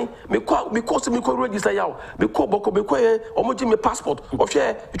your pine, me cause me register yaw, me call Boko, me or moji me passport, or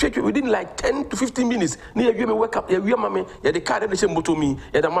share, within like 10 to 15 minutes. Near you, me wake up, your mammy, yeah, the car, and the same moto me,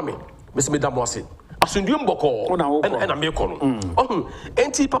 yeah, the mammy, Miss Madame Wassin. As soon as you Boko, and a milk on.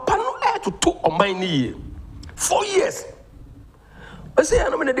 And papa no air to talk on my knee. 4 years. I say,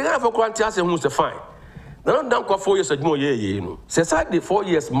 I'm in the guy for Quantias and who's the fine. Now, I'm down 4 years at more, you know. Since I did 4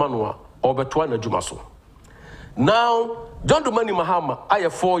 years manual over 200 Jumaso. Now, John Domani Mahama, I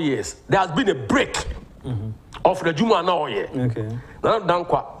have 4 years. There has been a break of the Juma now. Okay. Now,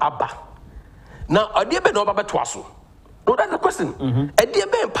 Dankwa Abba. Now, a dear Ben Obaba Twasso. No, that's the question. A dear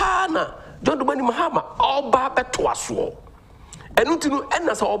Ben Pana, John Domani Mahama, all Baba Twasso. And Nutino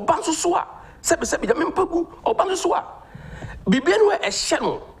Ennas or Bansusua, Sebi Yampagu or Bansusua. Bibian a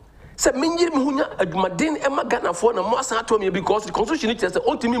channel. Say minye munya adwumaden ema Ghana for na mo asan to me because the constitution says the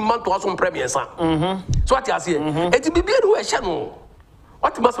ultimate man to us on premiers. So what you say eti bibia no e hye no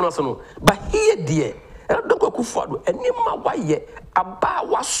what maso no but here there don't go kufado enima waye aba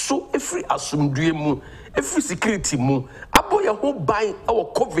waso every asumdue mu every security mu aboye ho ban our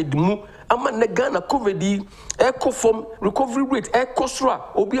covid mu ama na Ghana covid eco form recovery rate eco stra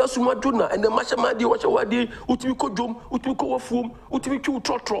obi asuma jona and the machama di wadi utimi ko dwom utimi ko wafuom utimi twu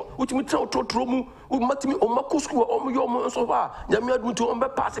trotro utimi tra trotro mu umatimi omako school omo mo so ba nyame adum to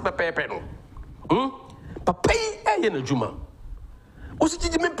ombe pass pepepe no papa yi na juma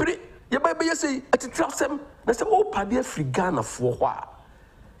osiji me pere ye ba be yesi atitrasem na se o pa de free Ghana fo ho a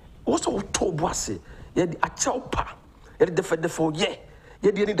wo so to boase ye di achaupa ye de fedefo ye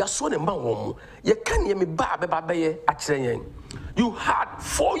ye di da so ne ma won ye kan ye me ba be ye akire yen you had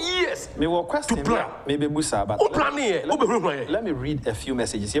 4 years me wo question maybe busa but let me read a few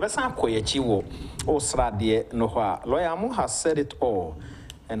messages ye be san koyechi wo o srade no ho a lawyer Amoh has said it all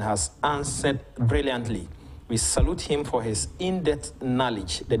and has answered brilliantly. We salute him for his in-depth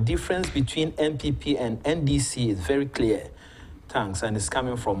knowledge. The difference between MPP and NDC is very clear. Thanks, and it's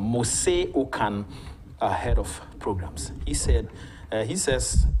coming from Mose Okan, head of programs. He says,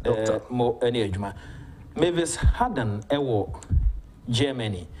 Mavis Haddon Ewo,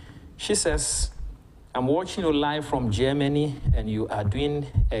 Germany. She says, I'm watching you live from Germany, and you are doing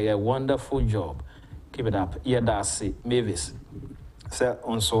a wonderful job. Keep it up. Yeah, that's it. Mavis. So,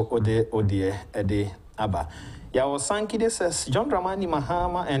 also, Ode, Abba. Yawo Sankide says, John Dramani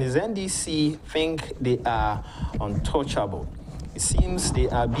Mahama and his NDC think they are untouchable. It seems they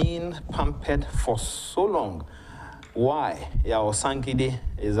are being pampered for so long. Why? Yawo Sankide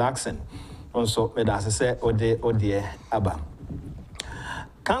is asking. Also, Medase say, Ode, Abba.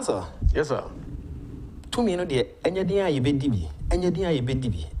 Cancer? Yes, sir. To me, no, dear, anything I be dibi, anything I be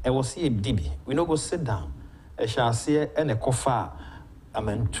dibi, I will see a dibi. We no go sit down. I shall see and a kofa. I'm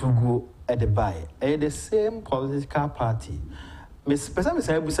in to go at the buy. The same political party. Miss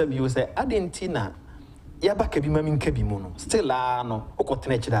Pesami you say, Adentina, Yaba Kebi Mamin Kebi Mono, still no,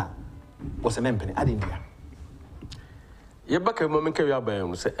 Okotenechida was a member, Adentia. Yaba Kebi Mamin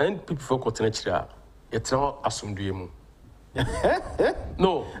Kebi, say, and people for Cotenechida, yet now assume dream.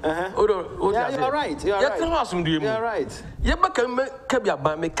 No, you're right. You're right. Yaba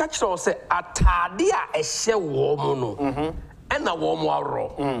Kebi, me catch or say, Atadia a share woman. And a warm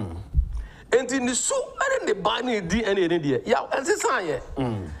war. And in the soup, and the binding DNA, yeah, and this I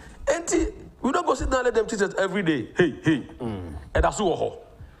and we don't go sit down let them teach us every day. Hey, and that's all.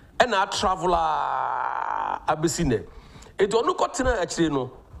 And I travel Abyssinia. It don't look at actually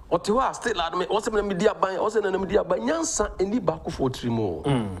no. What you are still at me, what's in the media by us in the media by Yansa and the back for 3 more.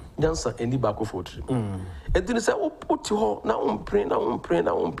 Yansa and the back for 3. And then they say, oh, put you now on praying, now on praying,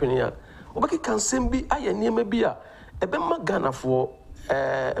 now on praying. Obaki can send be I and near maybe a Ghana for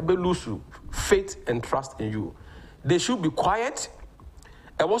lose faith and trust in you. They should be quiet.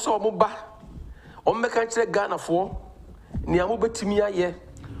 I was Omoba. Omeka Ghana for Niamu Betimia ye.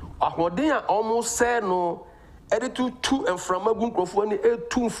 Ahodia almost said no. Editu two and from a gun crofoni, a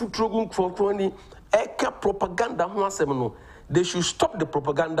two foot rogun crofoni, eka propaganda one semino. they should stop the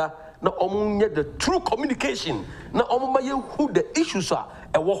propaganda. Na omunye the true communication. Na omumaye who the issues are.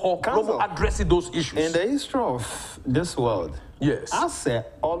 And what addressing those issues. In the history of this world, yes, I say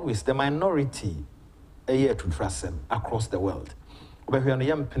always the minority a year to trust them across the world. But we are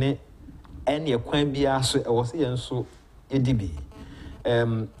young penny any acquaintance so was here so EDB.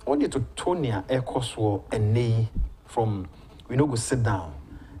 Only to Tonya Ecoswo and Nay from we know go sit down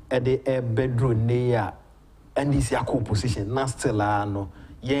at the bedroom near and this yako position, Nastelano,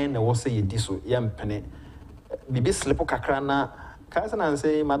 yen was say diso, young penny. Bibi slepo kakrana. Cousin and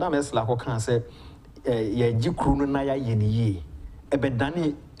say, Madame Eslako can say, ye jikru na ya yeni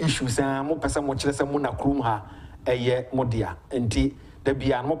ebedani issues and more person much less mona krum ha a ye modia, and tea, there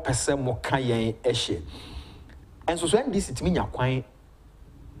be a more person more kaye eshe. And so, this it mean ya quine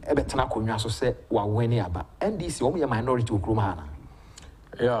a betanaco, so say, wa weni aba, and this only a minority to krumana.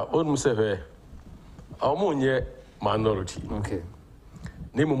 Yeah, old say, Amoh minority. Okay.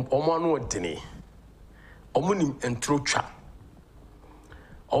 Name Omano Dini Omunim and Trocha.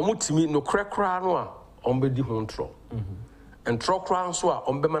 Omutimi no crackra no ombedi hontro and trokra so a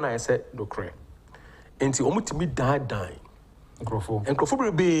ombema na say no crack enti omutimi dan nkrofo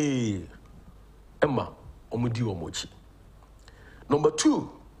brebe emma omudi omochi. Number 2,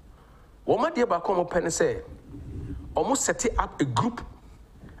 woma de ba come pen say omo set up a group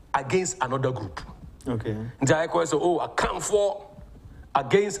against another group. Okay. Nti I call say I come for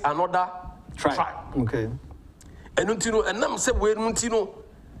against another tribe. Okay. Enunti and enam say we enunti no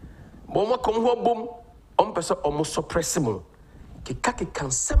Boma come home boom, person almost suppressible. Kikaki can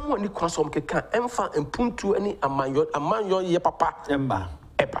someone consume can emfa and puntu any amanyo ye papa Emba.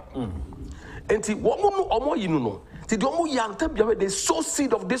 And see what more you know. The omo young tabia they sow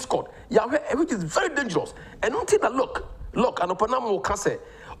seed of discord. Yahweh, which is very dangerous. And until that look, and uponamo can say,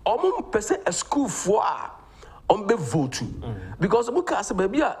 person a school for be vote because we say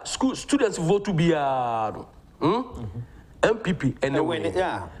baby school students vote to be MPP and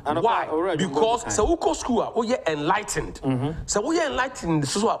yeah. Why? Because so we go school, we are enlightened. So we are enlightened.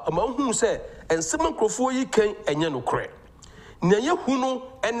 So among who say and some microphone you can and you no cre. Nanya huno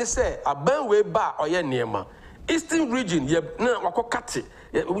and say a ban way bar or ye near Eastern region. Ye na wako kati.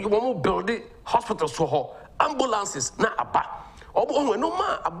 We want build hospitals for her ambulances na aba. Obo no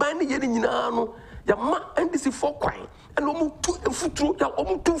ma aban ni ye ni no ya ma and this for kwine and omu tu futuro ya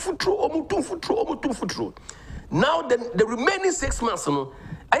omu tu futuro. Now the remaining 6 months,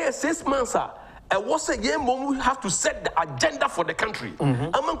 I have 6 months. I was a year we have to set the agenda for the country.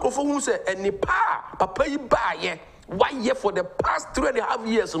 Among who say any papa you buy 1 year for the past 3.5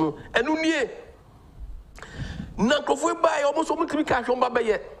 years, and unye. Nanko buy almost almost to cash on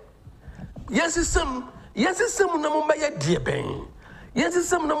Baba. Yes, it's some number dear bang. Yes, it's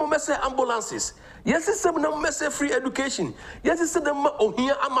some number ambulances. Yes, it's some number free education. Yes, it's some number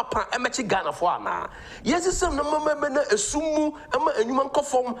here. I'm a amateur Ghana for now. Yes, it's some number a sumu, a human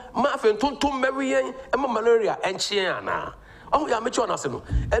conform, mafia, tonto, Mary, and malaria, and Chiana. Oh, yeah, I'm a sure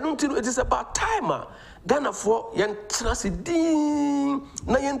and until it is about time. Ghana for yan trasi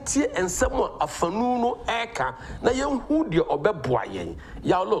na yan tie and someone a fanuno eka na yan who dear obe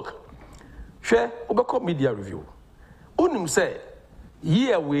ya look. Share Obeko Media Review. Unim say,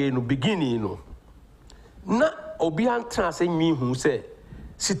 year we no beginning no. Na obian trans me who say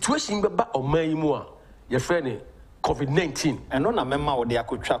situation beba o maimua your friend COVID-19 and on a member of the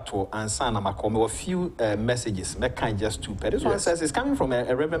Akuchato and Sana Makome a few messages kind just two. This one says it's coming from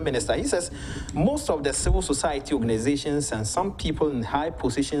a Reverend Minister. He says most of the civil society organizations and some people in high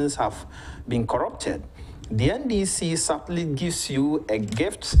positions have been corrupted. The NDC certainly gives you a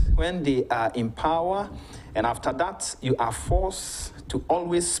gift when they are in power, and after that you are forced to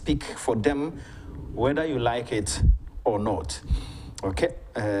always speak for them whether you like it or not. Okay,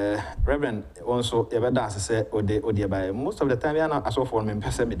 Reverend, also, most of the time, I saw for me,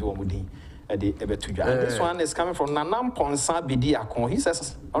 this one is coming from Nanam Ponsa Bidiakon. He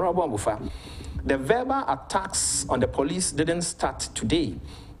says, Honorable Mufa, the verbal attacks on the police didn't start today.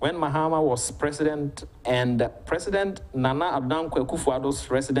 When Mahama was president and President Nana Addo Akufo-Addo's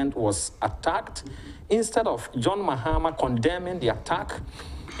residence was attacked, instead of John Mahama condemning the attack,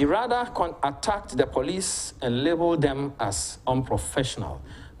 he rather attacked the police and labeled them as unprofessional.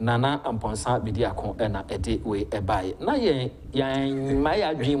 Nana Amponsa Bidiakon ena ede we ebaye. Na yen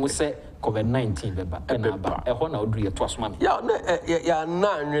my dream say COVID-19 beba ena ba e ho na odru ye to asoma me. Ya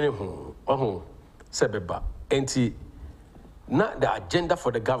na nwene ho se beba. Enti na the agenda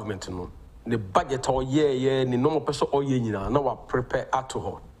for the government no the budget or ye ni normal person or ye nyina na wa prepare at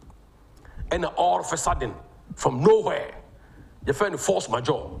her. And all of a sudden from nowhere you find force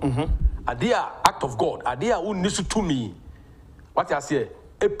major. Adia act of God. Adia who needs to me. what I say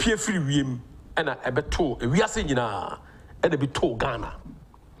a peer free wiem and a beto a wiase nyina and a beto Ghana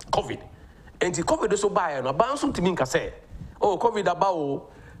COVID and the COVID so buy and a bounce to me say oh COVID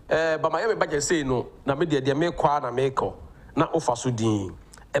about but my budget say no na me de me kwa na me ko na offer so din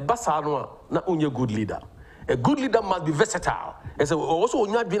e basa no na onye good leader. A good leader must be versatile. And so also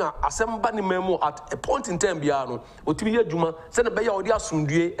onya bina asemba ni memo at a point in time biano otimi adwuma se na be ya odi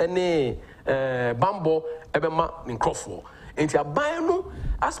asundue ene bambo ebema nkrofo. Enti aban no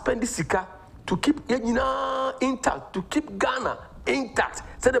spend sika to keep yanyina intact, to keep Ghana intact.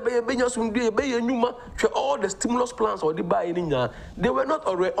 Said the Benya Sundi, Benyuma, all the stimulus plans or the buy in they were not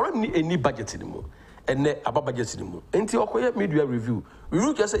already any budget anymore. And about budget anymore. Until Okoye media review, we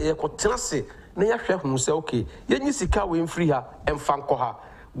will just say, Kotenase, Naya Chef who say, okay, Yenisika win free her and Fankoha,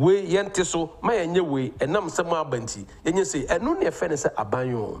 we Yenteso, my and your way, and Nam Sama Benti. And you say, and no near fairness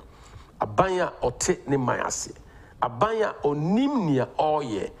Abanyo, Abanya or Tet Nemayase, Abanya or Nimnia all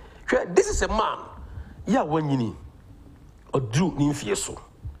year. This is a man, ya when you need. Or do ninfieso.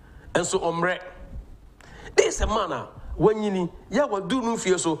 And so omre. This is a manner when you need ya will do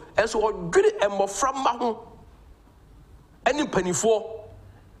ninfieso, and so or good and more from Mahon. Any penny for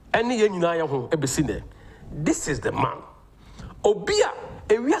any yenaya home ever seen there. This is the man. Obia,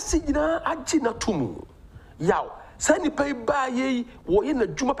 a reasigna agina tumu. Yaw, send the pay by ye, or in the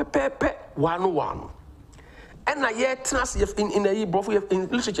Juma pepe 101. And I yet trust in a broth in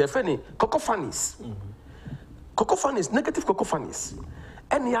literature, Fanny, cacophonies. Cacophonies, negative cacophonies.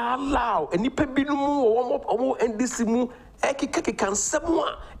 And ya allow any pebinumu or more and this mu, ekikaki can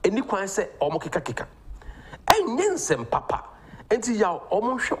someone, and you can say, omokikakika. And yensem papa, and see ya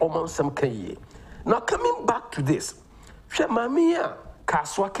almost almost some kay. Now coming back to this, she mamia,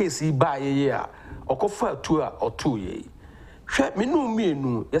 Kaswa Casey by a year, or cofa 2 or 2 ye. She me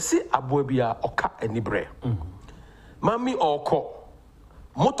no, you see a boybia or cat and libre. Mammy or co.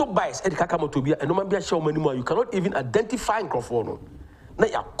 Motorbikes, Edikaka Motobia, and no man be a show anymore. You cannot even identify microphone. Now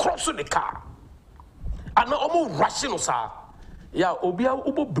you're crossing the car. And now almost rushing, sir. Yeah, Obia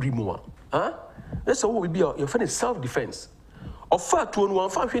Ubo Brimo. Huh? That's what we be your friend is self defense. Or far to one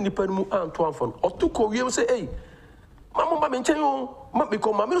function independent and to one phone. Or two Korean say, hey, Mamma Menchayo,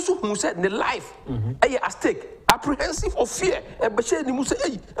 because Mamma who said in the life, a stake, apprehensive of fear, and Bashir Musa,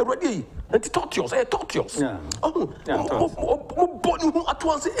 ready, and tortures, tortures. Oh, who at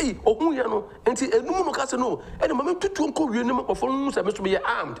once, or who you know, and no casino, and a moment to uncle you know of phones and must be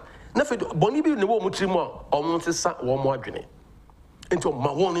armed. Nothing, Bonnie be in the war with Trimo, or Montes or more journey. Into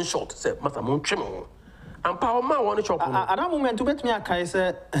my warning shot, said Master Montremo. And power my one shop. At that moment, to bet me, I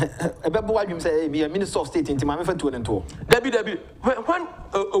said, a baby, I say, be a minister of state into my method to and two. Debbie, when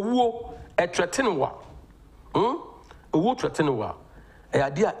a war at Tretinoa, a war Tretinoa, a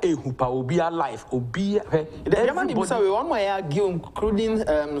idea who will be alive, or be the money. So, one way I give, including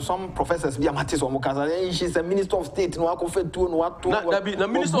some professors, be a Matis or Mokaza, she's a minister of state, no, I confess to what the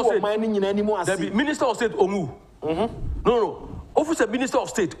minister of state mining in any more. Minister of state, Omu. No, officer minister of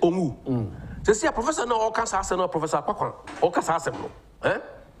state, Omu. They say a professor no all cancer no professor Pakwan all cancer no and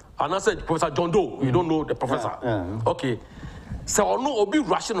I said Professor John Doe you don't know the professor okay so no obi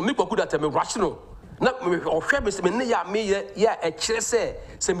rational me kwaku that me rational na o hwe be se me ya me ya e kire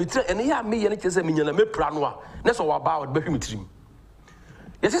se me tire ene ya me ye ne kire se me nyana me pra no a na so wa ba wo be hwe me tirim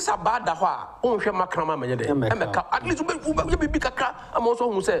yes is about da ho a on hwe makrama me ye de emeka at least be bi kakra am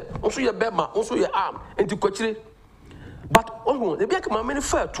also hu se on so ye be ma on so ye arm enti kwakire but on e bi akama me ne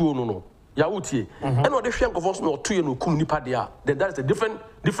fa tuo no Yauti, and all the shank of us no 2 no kum nipa there. Then that's a different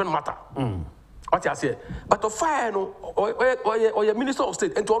matter. What I say, but to fire no or your minister of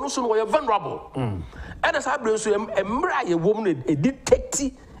state and to also know you're vulnerable. And as I bring so a woman a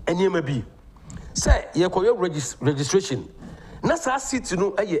detective and you may be. Say you call your registration. Nasa seat you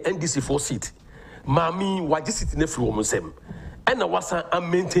know a NDC 4 seat. Mami why this sitting every woman same. And I was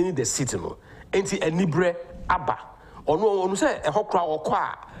maintaining the seat no. Enti enibre aba. Or no say a hokra or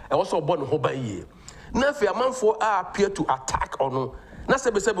kwa. I also born hoba ye. Now, if a man for appear to attack or no, Nasa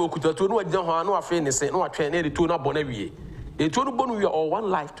Besabo could to know a no afraid and say no, I train any to not born every year. A total bone we are all one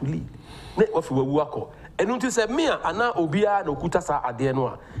life to live. Net of we work. And notice a mere and now Obia no Kutasa at the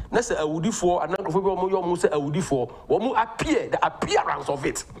Noa. Nasa a woody for an uncle for Moyo a woody for, or more appear the appearance of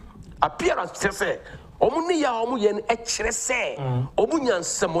it. Appearance, say, Omunia Omuyan Echre, Omunian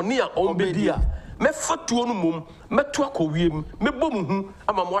Samonia Ombedia. Me fatu onu mum me to akowiem me bom hu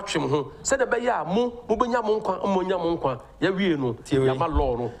ama mo atwem ho se de be ya mo benya mo nkwa amonya mo nkwa ya wie no ya ma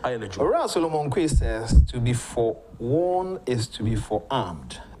law no aye na ju. Ora Solomon Quay says to be forewarned is to be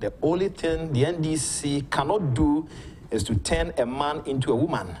forearmed. The only thing the NDC cannot do is to turn a man into a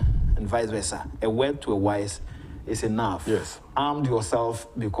woman and vice versa. A word to a wise is enough. Yes. Arm yourself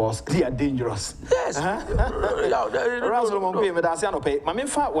because they are dangerous. Yes.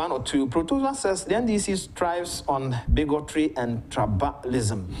 One or two. Protozoa says the NDC strives on bigotry and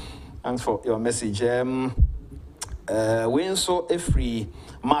tribalism. Thanks for your message. Wenso Efri,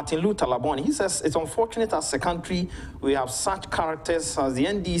 Martin Luther Labon, he says it's unfortunate as a country we have such characters as the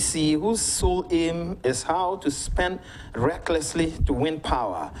NDC whose sole aim is how to spend recklessly to win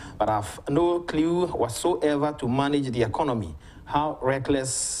power, but have no clue whatsoever to manage the economy. How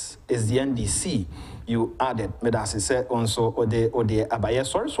reckless is the NDC? You added, Medasi said also, Ode Abaye.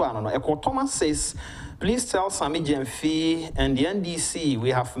 Sorry, so I don't know. Eko Thomas says, please tell Sami Jemfi and the NDC we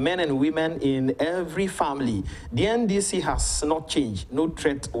have men and women in every family. The NDC has not changed. No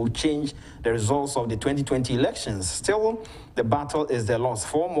threat will change the results of the 2020 elections. Still, the battle is the loss.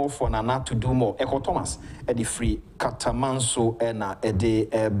 4 more for Nana to do more. Eko Thomas, Eddie Free, Katamanso, Ena,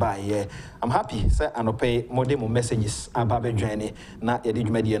 Ede, Baye. I'm happy, sir, and pay more demo messages about the journey. Na Eddie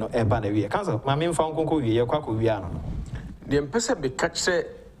Mediano, Ebane. Cancel. My main found Conco, you Kwaku Viano. The Empress be catch say,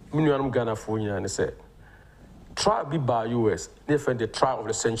 Minium Ghana for you, and say, trial be by US, they find the trial of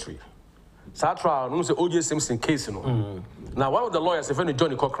the century. So that trial, no say O.J. Simpson case, you know. Now, one of the lawyers, if any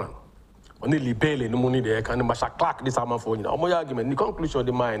Johnny Cochran, only Bailey, no money there, can Masha Clark this time for you. Now, my argument, the conclusion of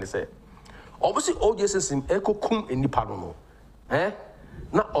the mind is, obviously, O.J. Simpson, Echo Kum in the Panono. Eh?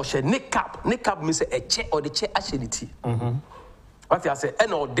 Now, Oshe, Nick Cap means a chair or the chair actually. What I say,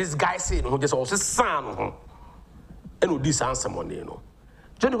 and all this guy said, who just also son, and this answer money, you know.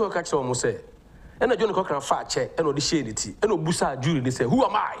 Johnny Cochran almost say, and Johnny Cochran fat chair, and all the shady, and no Busa jury, they say, who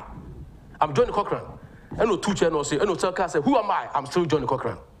am I? I'm Johnny Cochran. And no two channels say, and no tell say, who am I? I'm still Johnny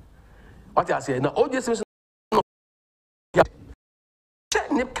Cochran. What I say, now, O.J. Simpson,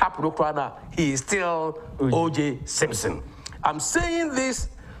 Nip Cap he is still O.J. Simpson. I'm saying this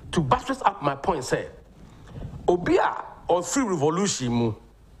to buttress up my point, say, Obia or free revolution,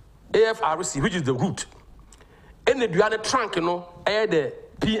 AFRC, which is the root, and the Duane trunk, you know, the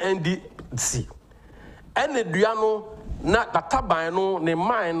PNDC, and the Duano, not the Tabano, the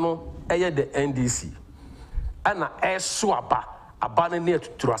mine, the NDC, and a swaba, a banner near to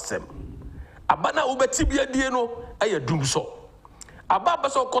Trasem. A banner over Tibia Dieno, a doom so. A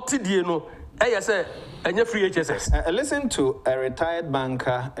babaso cotidiano, I say, and your free HSS. Listen to a retired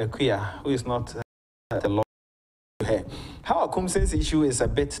banker, Akuya, who is not the law. How Akumsen's issue is a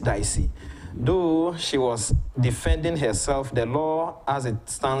bit dicey. Though she was defending herself, the law as it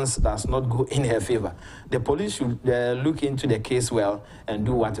stands does not go in her favor. The police should look into the case well and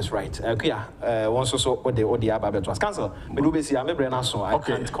do what is right. Once also what the Ababet was cancelled. But I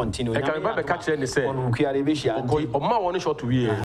can't continue. I can't catch any say.